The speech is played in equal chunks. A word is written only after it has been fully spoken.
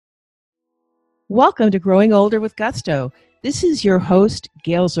Welcome to Growing Older with Gusto. This is your host,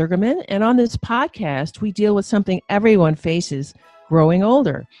 Gail Zergerman, and on this podcast, we deal with something everyone faces, growing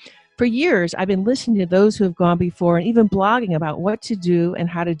older. For years, I've been listening to those who have gone before and even blogging about what to do and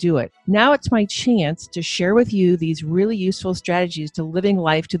how to do it. Now it's my chance to share with you these really useful strategies to living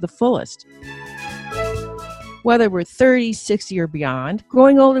life to the fullest. Whether we're 30, 60, or beyond,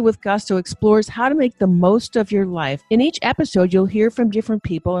 Growing Older with Gusto explores how to make the most of your life. In each episode, you'll hear from different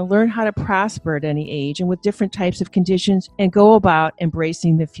people and learn how to prosper at any age and with different types of conditions and go about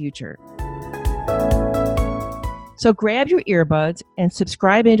embracing the future. So grab your earbuds and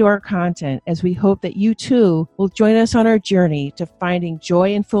subscribe into our content as we hope that you too will join us on our journey to finding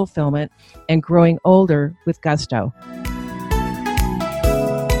joy and fulfillment and growing older with gusto.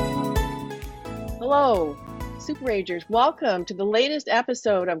 Hello, Super Agers. Welcome to the latest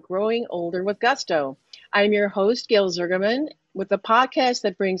episode of Growing Older with Gusto. I'm your host, Gail Zergerman, with a podcast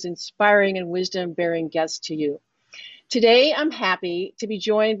that brings inspiring and wisdom-bearing guests to you. Today, I'm happy to be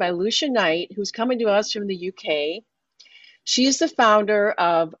joined by Lucia Knight, who's coming to us from the UK. She's the founder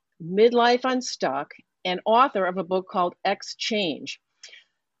of Midlife Unstuck and author of a book called X-Change.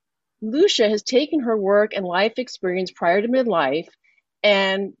 Lucia has taken her work and life experience prior to midlife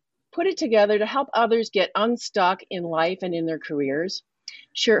and put it together to help others get unstuck in life and in their careers.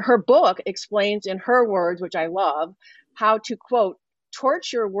 Her book explains in her words, which I love, how to, quote,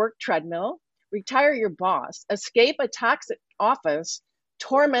 torch your work treadmill, retire your boss, escape a toxic office,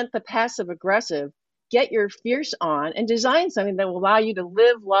 torment the passive aggressive, get your fierce on, and design something that will allow you to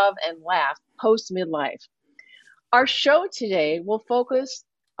live, love, and laugh post-midlife. Our show today will focus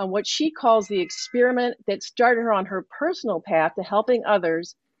on what she calls the experiment that started her on her personal path to helping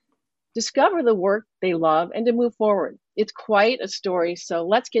others discover the work they love and to move forward. It's quite a story, so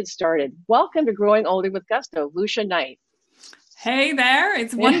let's get started. Welcome to Growing Older with Gusto, Lucia Knight. Hey there,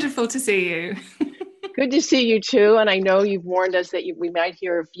 it's wonderful to see you. Good to see you too, and I know you've warned us that we might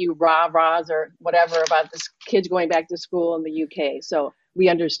hear a few rah-rahs or whatever about this kids going back to school in the UK, so we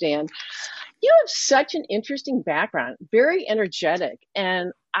understand. You have such an interesting background, very energetic,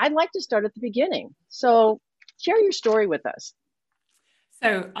 and I'd like to start at the beginning. So share your story with us.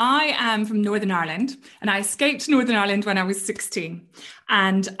 So I am from Northern Ireland and I escaped Northern Ireland when I was 16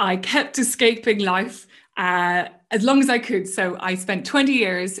 and I kept escaping life as long as I could. So I spent 20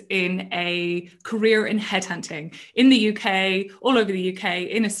 years in a career in headhunting in the UK, all over the UK,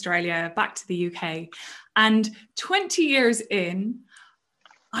 in Australia, back to the UK. And 20 years in,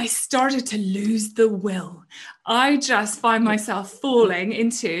 I started to lose the will. I just find myself falling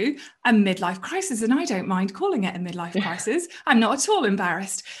into a midlife crisis, and I don't mind calling it a midlife crisis. I'm not at all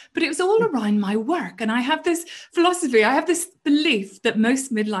embarrassed, but it was all around my work. And I have this philosophy, I have this belief that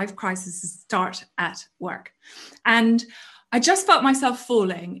most midlife crises start at work. And I just felt myself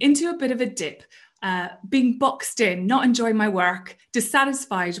falling into a bit of a dip, being boxed in, not enjoying my work,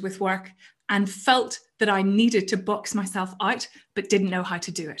 dissatisfied with work, and felt that I needed to box myself out, but didn't know how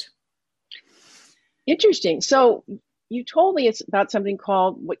to do it. Interesting. So you told me it's about something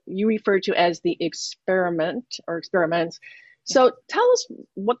called what you refer to as the experiment or experiments. So tell us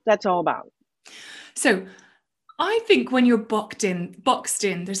what that's all about. So I think when you're boxed in,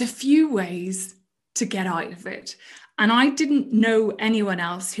 there's a few ways to get out of it. And I didn't know anyone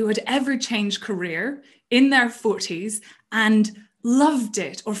else who had ever changed career in their 40s and loved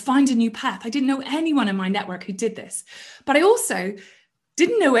it or find a new path. I didn't know anyone in my network who did this, but I also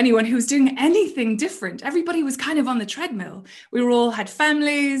didn't know anyone who was doing anything different. Everybody was kind of on the treadmill. We were all had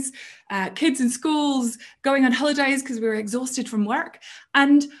families, kids in schools, going on holidays because we were exhausted from work.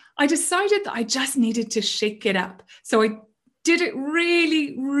 And I decided that I just needed to shake it up. So I did it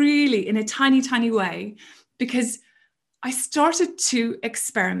really, really in a tiny, tiny way because I started to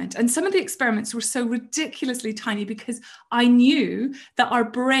experiment, and some of the experiments were so ridiculously tiny because I knew that our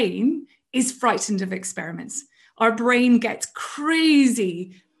brain is frightened of experiments. Our brain gets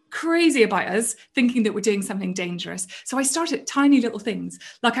crazy about us thinking that we're doing something dangerous. So I started tiny little things,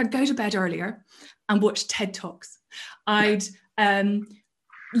 like I'd go to bed earlier and watch TED Talks. I'd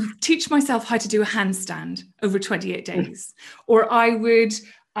teach myself how to do a handstand over 28 days, or I would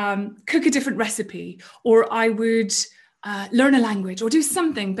cook a different recipe, or I would learn a language or do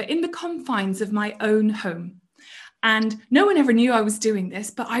something, but in the confines of my own home. And no one ever knew I was doing this,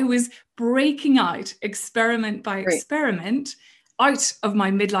 but I was breaking out experiment by experiment out of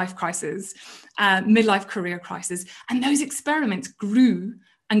my midlife crisis, midlife career crisis. And those experiments grew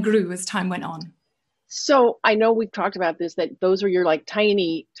and grew as time went on. So I know we've talked about this, that those are your like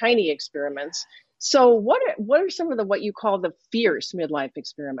tiny experiments. So what are some of what you call the fierce midlife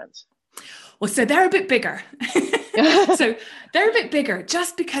experiments? Well, so they're a bit bigger. So they're a bit bigger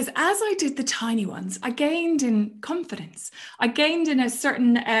just because as I did the tiny ones, I gained in confidence. I gained in a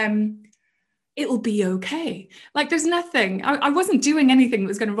certain, it'll be okay. Like there's nothing, I wasn't doing anything that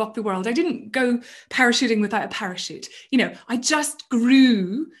was going to rock the world. I didn't go parachuting without a parachute. I just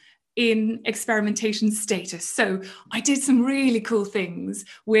grew in experimentation status. So I did some really cool things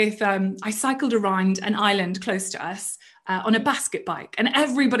with, I cycled around an island close to us on a basket bike, and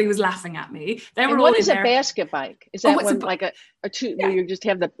everybody was laughing at me. They were and all what is in a there. basket bike? Is that one like a two where Yeah. you just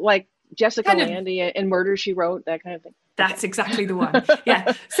have the, like Jessica Kind of- Landy and Murder, She Wrote, that kind of thing? That's exactly the one.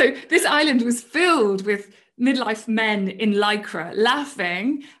 Yeah. So this island was filled with midlife men in Lycra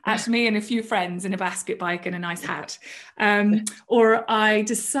laughing at me and a few friends in a basket bike and a nice hat. Or I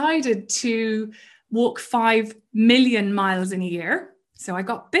decided to walk 5 million miles in a year. So I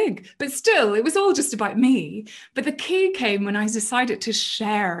got big, but still, it was all just about me. But the key came when I decided to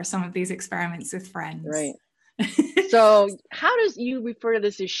share some of these experiments with friends. Right. So how does you refer to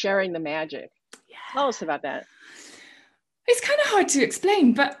this as sharing the magic? Yeah. Tell us about that. It's kind of hard to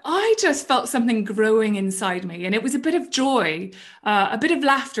explain, but I just felt something growing inside me. And it was a bit of joy, a bit of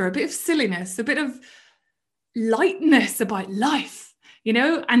laughter, a bit of silliness, a bit of lightness about life,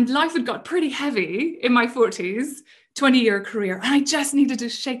 and life had got pretty heavy in my 40s, 20-year career, and I just needed to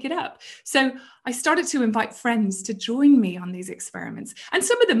shake it up. So I started to invite friends to join me on these experiments. And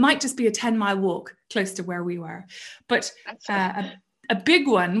some of them might just be a 10-mile walk close to where we were. But a big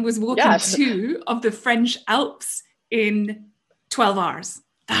one was walking 2 of the French Alps in 12 hours.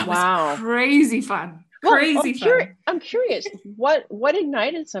 That was crazy fun. Crazy fun. I'm curious, what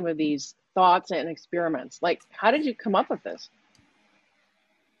ignited some of these thoughts and experiments? Like, how did you come up with this?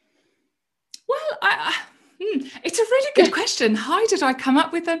 Well, it's a really good question. How did I come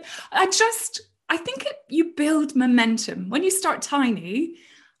up with them? I think you build momentum. When you start tiny,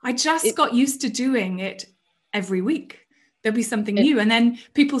 I just got used to doing it every week. There'd be something new. And then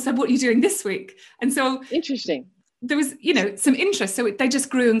people said, what are you doing this week? And so interesting. There was, some interest. So they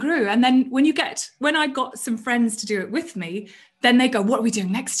just grew and grew. And then when I got some friends to do it with me, then they go, what are we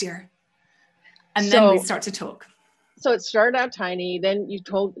doing next year? And then we start to talk. So it started out tiny. Then you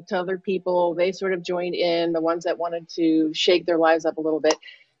told to other people, they sort of joined in, the ones that wanted to shake their lives up a little bit.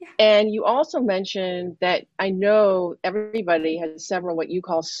 Yeah. And you also mentioned that I know everybody has several what you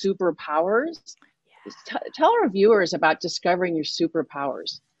call superpowers. Yeah. Tell our viewers about discovering your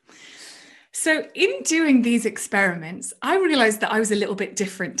superpowers. So in doing these experiments, I realized that I was a little bit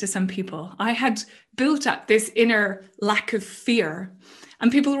different to some people. I had built up this inner lack of fear,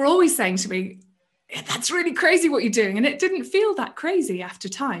 and people were always saying to me, that's really crazy what you're doing. And it didn't feel that crazy after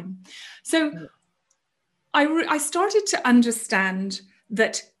time. So I started to understand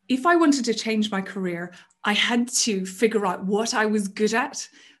that if I wanted to change my career, I had to figure out what I was good at,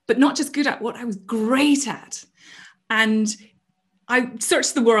 but not just good at, what I was great at. And I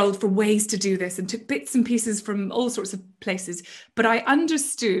searched the world for ways to do this and took bits and pieces from all sorts of places. But I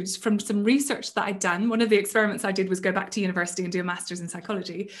understood from some research that I'd done, one of the experiments I did was go back to university and do a master's in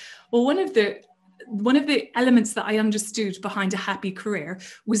psychology. Well, one of the elements that I understood behind a happy career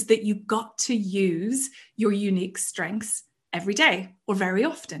was that you got to use your unique strengths every day or very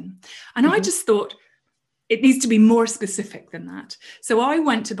often. And I just thought, it needs to be more specific than that. So I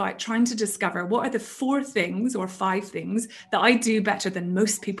went about trying to discover what are the 4 things or 5 things that I do better than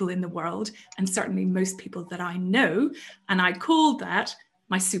most people in the world, and certainly most people that I know. And I called that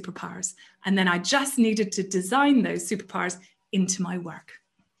my superpowers. And then I just needed to design those superpowers into my work.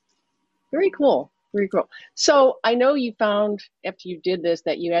 Very cool. Very cool. So I know you found after you did this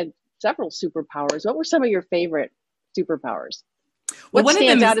that you had several superpowers. What were some of your favorite superpowers? What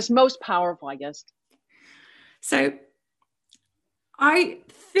stands out as most powerful, I guess? So I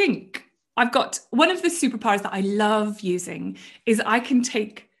think I've got one of the superpowers that I love using is I can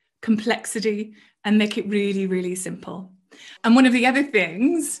take complexity and make it really, really simple. And one of the other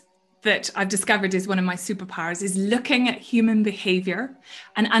things that I've discovered is one of my superpowers is looking at human behavior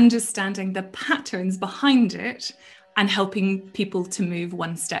and understanding the patterns behind it and helping people to move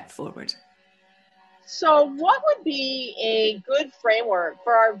one step forward. So what would be a good framework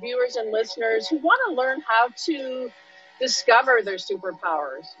for our viewers and listeners who want to learn how to discover their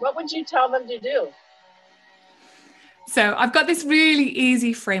superpowers? What would you tell them to do? So I've got this really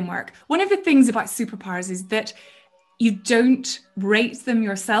easy framework. One of the things about superpowers is that you don't rate them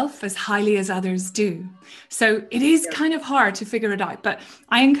yourself as highly as others do. So it is kind of hard to figure it out, but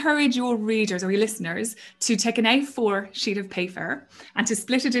I encourage your readers or your listeners to take an A4 sheet of paper and to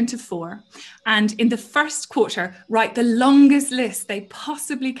split it into 4. And in the first quarter, write the longest list they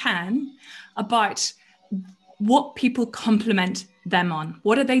possibly can about what people compliment them on.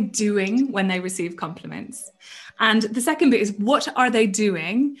 What are they doing when they receive compliments? And the second bit is, what are they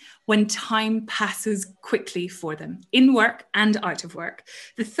doing when time passes quickly for them in work and out of work?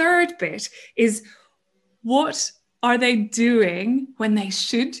 The third bit is, what are they doing when they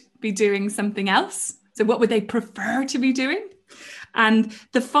should be doing something else? So what would they prefer to be doing? And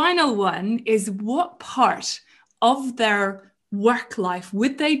the final one is, what part of their work life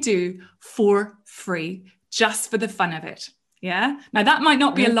would they do for free, just for the fun of it? Yeah. Now that might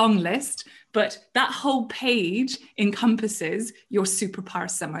not be a long list, but that whole page encompasses your superpower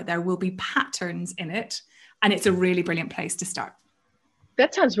summer. There will be patterns in it, and it's a really brilliant place to start.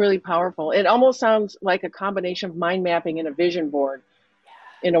 That sounds really powerful. It almost sounds like a combination of mind mapping and a vision board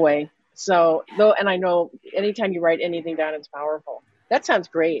in a way. So, though, and I know anytime you write anything down, it's powerful. That sounds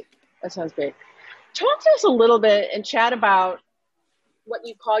great. That sounds great. Talk to us a little bit and chat about what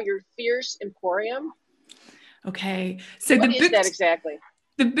you call your Fierce Emporium. Okay. So what is that exactly?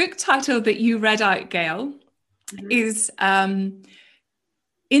 The book title that you read out, Gail, is, in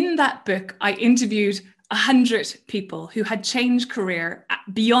that book, I interviewed 100 people who had changed career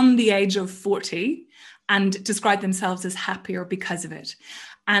beyond the age of 40 and described themselves as happier because of it.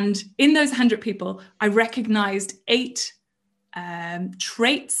 And in those 100 people, I recognized 8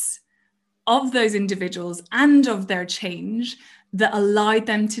 traits of those individuals and of their change that allowed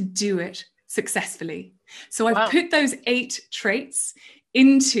them to do it successfully. So I've put those 8 traits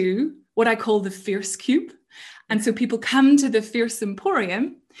into what I call the Fierce Cube. And so people come to the Fierce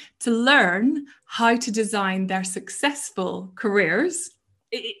Emporium to learn how to design their successful careers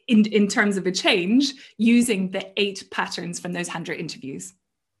in terms of a change using the 8 patterns from those 100 interviews.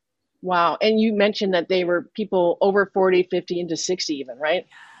 Wow. And you mentioned that they were people over 40, 50 into 60 even, right?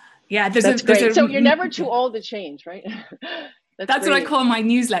 Yeah. That's great. So you're never too old to change, right? That's what I call my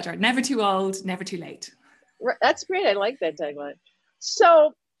newsletter. Never too old, never too late. That's great. I like that tagline.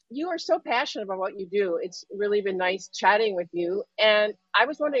 So you are so passionate about what you do. It's really been nice chatting with you. And I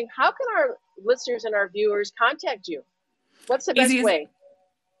was wondering, how can our listeners and our viewers contact you? What's the best way?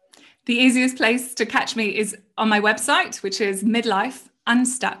 The easiest place to catch me is on my website, which is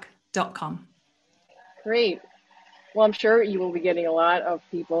midlifeunstuck.com. Great. Well, I'm sure you will be getting a lot of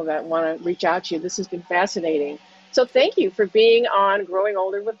people that want to reach out to you. This has been fascinating. So thank you for being on Growing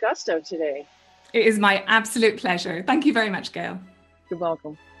Older with Gusto today. It is my absolute pleasure. Thank you very much, Gail. You're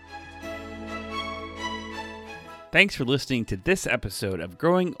welcome. Thanks for listening to this episode of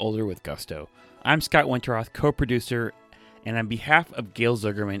Growing Older with Gusto. I'm Scott Winterroth, co-producer, and on behalf of Gail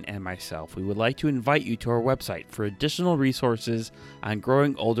Zuckerman and myself, we would like to invite you to our website for additional resources on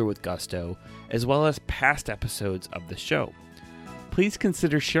Growing Older with Gusto, as well as past episodes of the show. Please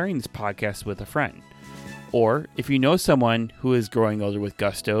consider sharing this podcast with a friend. Or, if you know someone who is growing older with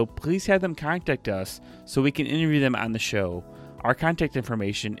Gusto, please have them contact us so we can interview them on the show. Our contact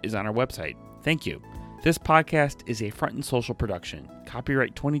information is on our website. Thank you. This podcast is a Front and Social production.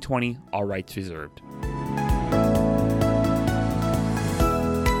 Copyright 2020, all rights reserved.